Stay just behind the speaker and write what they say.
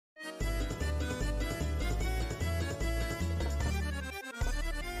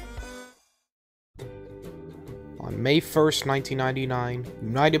On May 1st, 1999,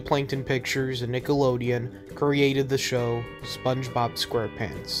 United Plankton Pictures and Nickelodeon created the show SpongeBob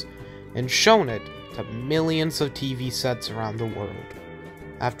SquarePants and shown it to millions of TV sets around the world.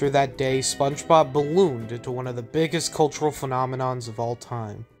 After that day, SpongeBob ballooned into one of the biggest cultural phenomenons of all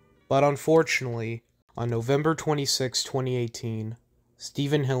time. But unfortunately, on November 26, 2018,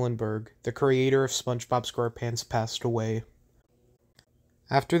 Steven Hillenburg, the creator of SpongeBob SquarePants, passed away.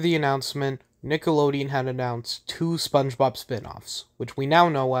 After the announcement, Nickelodeon had announced 2 SpongeBob spin-offs, which we now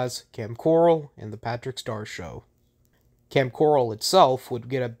know as Camp Coral and The Patrick Star Show. Camp Coral itself would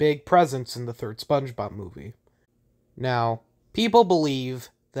get a big presence in the 3rd SpongeBob movie. Now, people believe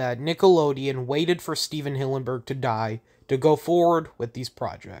that Nickelodeon waited for Steven Hillenburg to die to go forward with these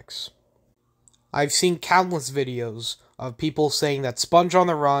projects. I've seen countless videos of people saying that Sponge on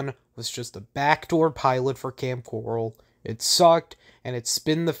the Run was just a backdoor pilot for Camp Coral, it sucked, and it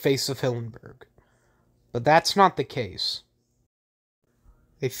spit in the face of Hillenburg. But that's not the case.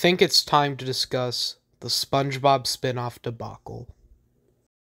 I think it's time to discuss the SpongeBob spin-off debacle.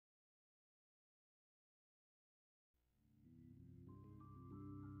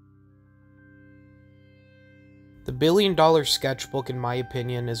 The $1 Billion Sketchbook, in my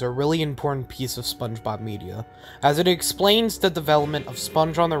opinion, is a really important piece of SpongeBob media, as it explains the development of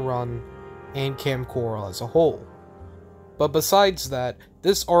Sponge on the Run and Camp Coral as a whole. But besides that,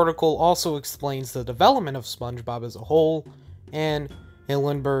 this article also explains the development of SpongeBob as a whole, and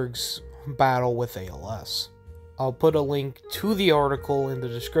Hillenburg's battle with ALS. I'll put a link to the article in the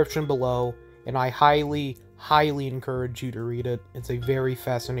description below, and I highly encourage you to read it. It's a very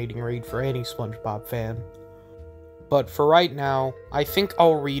fascinating read for any SpongeBob fan. But for right now, I think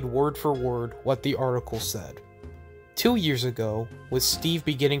I'll read word for word what the article said. 2 years ago, with Steve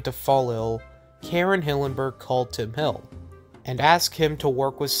beginning to fall ill, Karen Hillenburg called Tim Hill and asked him to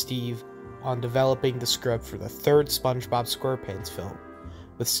work with Steve on developing the script for the 3rd SpongeBob SquarePants film.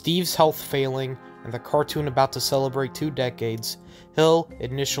 With Steve's health failing and the cartoon about to celebrate 2 decades, Hill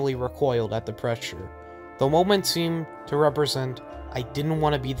initially recoiled at the pressure. The moment seemed to represent, "I didn't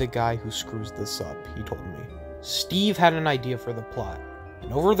want to be the guy who screws this up," he told me. Steve had an idea for the plot,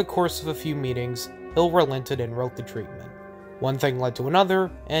 and over the course of a few meetings, Hill relented and wrote the treatment. One thing led to another,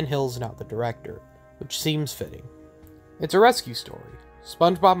 and Hill's now the director, which seems fitting. It's a rescue story.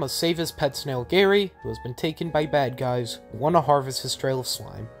 SpongeBob must save his pet snail Gary, who has been taken by bad guys who want to harvest his trail of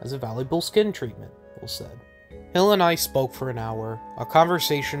slime as a valuable skin treatment, Hill said. Hill and I spoke for an hour, a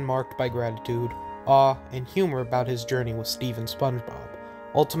conversation marked by gratitude, awe, and humor about his journey with Steve and SpongeBob.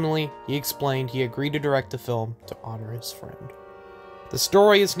 Ultimately, he explained he agreed to direct the film to honor his friend. "The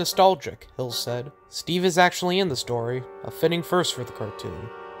story is nostalgic," Hill said. "Steve is actually in the story, a fitting first for the cartoon."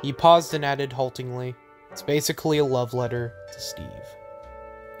 He paused and added haltingly, "It's basically a love letter to Steve."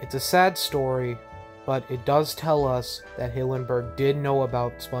 It's a sad story, but it does tell us that Hillenburg did know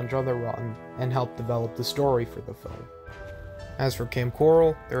about Sponge on the Run and helped develop the story for the film. As for Camp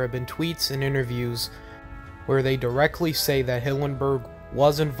Coral, there have been tweets and interviews where they directly say that Hillenburg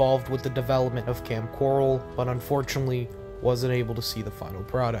was involved with the development of Camp Coral, but unfortunately wasn't able to see the final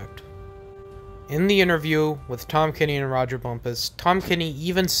product. In the interview with Tom Kenny and Roger Bumpus, Tom Kenny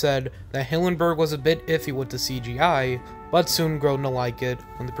even said that Hillenburg was a bit iffy with the CGI, but soon grown to like it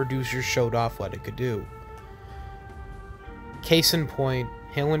when the producers showed off what it could do. Case in point,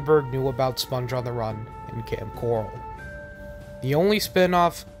 Hillenburg knew about Sponge on the Run and Camp Coral. The only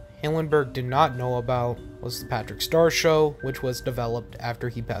spin-off Hillenburg did not know about was the Patrick Star Show, which was developed after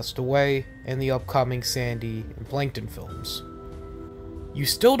he passed away, and the upcoming Sandy and Plankton films. You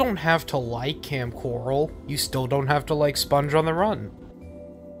still don't have to like Camp Coral, you still don't have to like Sponge on the Run.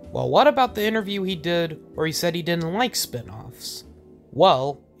 Well, what about the interview he did where he said he didn't like spin-offs?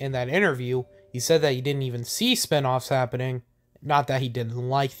 Well, in that interview, he said that he didn't even see spin-offs happening, not that he didn't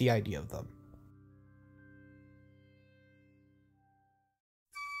like the idea of them.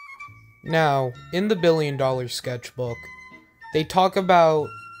 Now, in the $1 Billion Sketchbook, they talk about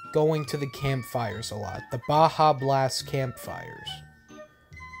going to the campfires a lot, the Baja Blast campfires.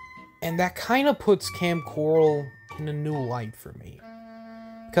 And that kind of puts Camp Coral in a new light for me.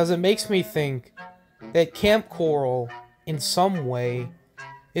 Because it makes me think that Camp Coral, in some way,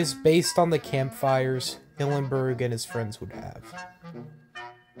 is based on the campfires Hillenburg and his friends would have.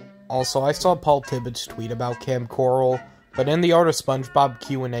 Also, I saw Paul Tibbitt's tweet about Camp Coral, but in the Art of SpongeBob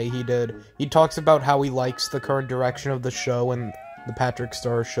Q&A he talks about how he likes the current direction of the show and the Patrick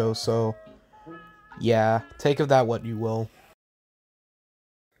Star Show, so yeah, take of that what you will.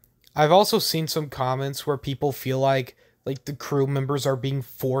 I've also seen some comments where people feel like the crew members are being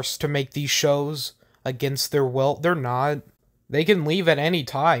forced to make these shows against their will. They're not. They can leave at any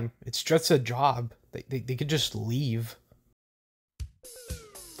time. It's just a job. They could just leave.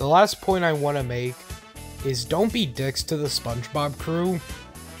 The last point I want to make is don't be dicks to the SpongeBob crew.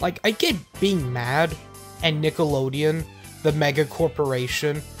 Like, I get being mad at Nickelodeon, the mega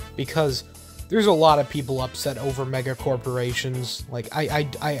corporation, because there's a lot of people upset over mega corporations. Like,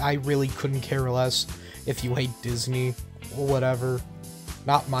 I really couldn't care less if you hate Disney or whatever.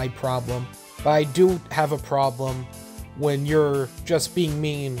 Not my problem. But I do have a problem when you're just being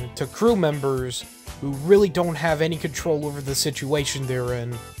mean to crew members who really don't have any control over the situation they're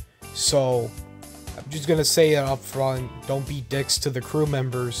in. So, I'm just gonna say it up front, don't be dicks to the crew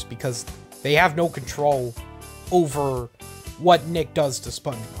members, because they have no control over what Nick does to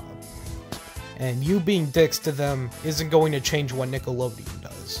SpongeBob. And you being dicks to them isn't going to change what Nickelodeon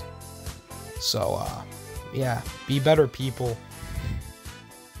does. So, yeah, be better people.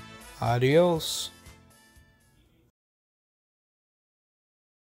 Adios.